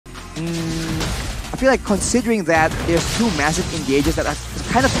I feel like considering that there's two massive engages that are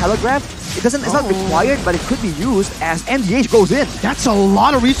kind of telegraphed, it's not required, but it could be used as MDH goes in. That's a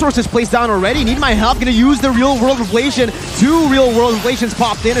lot of resources placed down already. Need my help. Gonna use the real world revelation. 2 real world revelations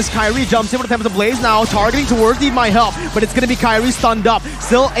popped in as Kairi jumps in with the Tempest Blaze now, targeting towards Need My Help, but it's gonna be Kairi stunned up.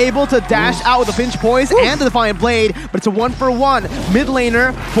 Still able to dash out with the Finch Poise and the Defiant Blade, but it's a 1-for-1 mid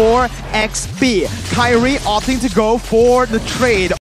laner for XP. Kairi opting to go for the trade.